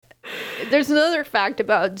there's another fact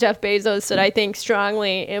about Jeff Bezos that I think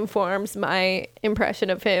strongly informs my impression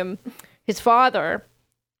of him. His father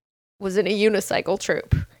was in a unicycle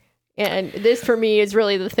troupe. And this, for me, is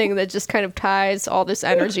really the thing that just kind of ties all this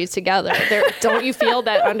energy together. Don't you feel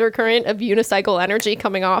that undercurrent of unicycle energy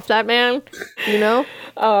coming off that man? You know?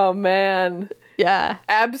 Oh, man. Yeah.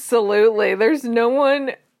 Absolutely. There's no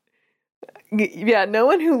one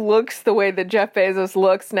who looks the way that Jeff Bezos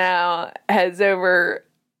looks now has ever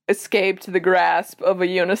escaped the grasp of a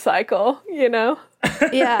unicycle, you know?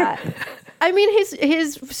 Yeah. I mean,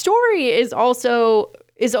 his story is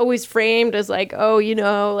always framed as like, oh, you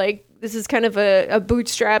know, like this is kind of a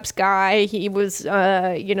bootstraps guy. He was,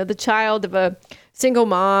 the child of a single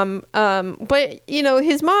mom. But, you know,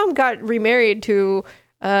 his mom got remarried to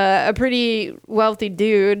a pretty wealthy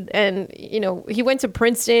dude. And, you know, he went to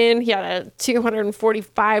Princeton. He had a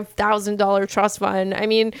 $245,000 trust fund. I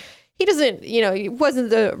mean, he doesn't, you know, he wasn't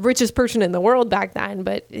the richest person in the world back then,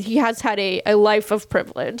 but he has had a life of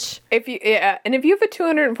privilege. If you have a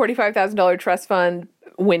 $245,000 trust fund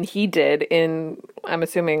when he did in, I'm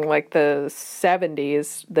assuming like the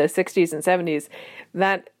 60s and 70s,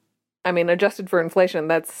 that, I mean, adjusted for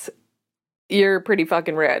inflation, you're pretty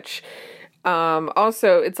fucking rich.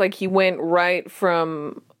 Also, it's like he went right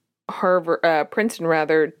from Princeton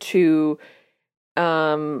rather, to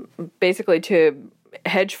basically to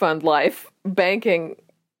hedge fund life,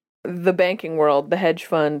 the banking world, the hedge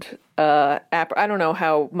fund app. I don't know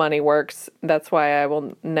how money works. That's why I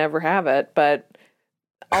will never have it, but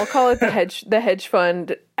I'll call it the hedge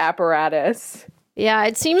fund apparatus. Yeah,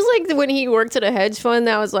 it seems like when he worked at a hedge fund,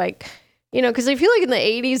 that was like, you know, because I feel like in the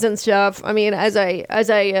 80s and stuff, I mean, as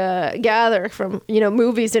I gather from, you know,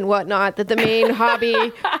 movies and whatnot, that the main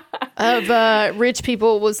hobby of rich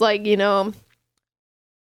people was like, you know,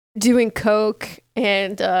 doing coke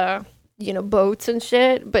and you know, boats and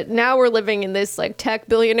shit. But now we're living in this like tech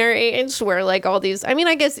billionaire age where like all these, I mean,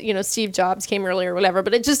 I guess, you know, Steve Jobs came earlier or whatever,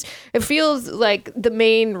 but it feels like the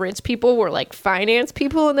main rich people were like finance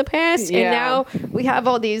people in the past. Yeah. And now we have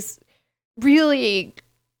all these really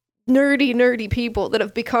nerdy people that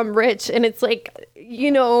have become rich, and it's like,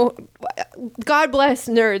 you know, God bless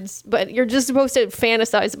nerds, but you're just supposed to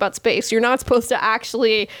fantasize about space. You're not supposed to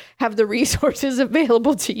actually have the resources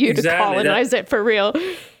available to you to colonize it for real.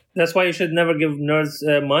 That's why you should never give nerds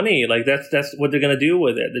money. Like that's what they're gonna do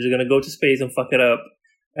with it. They're just gonna go to space and fuck it up.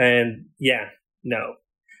 And yeah, no,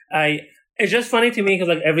 it's just funny to me because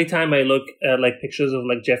like every time I look at like pictures of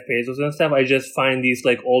like Jeff Bezos and stuff, I just find these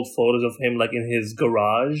like old photos of him like in his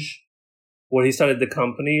garage where he started the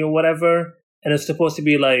company or whatever. And it's supposed to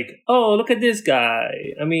be like, oh, look at this guy.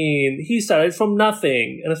 I mean, he started from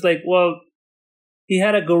nothing. And it's like, well, he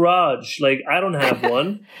had a garage. Like, I don't have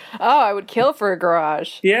one. Oh, I would kill for a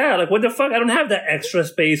garage. Yeah, like, what the fuck? I don't have that extra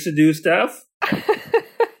space to do stuff.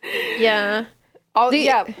 Yeah.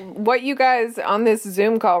 What you guys on this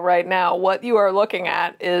Zoom call right now, what you are looking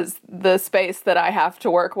at is the space that I have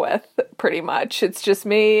to work with, pretty much. It's just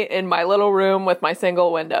me in my little room with my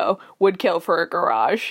single window. Would kill for a garage.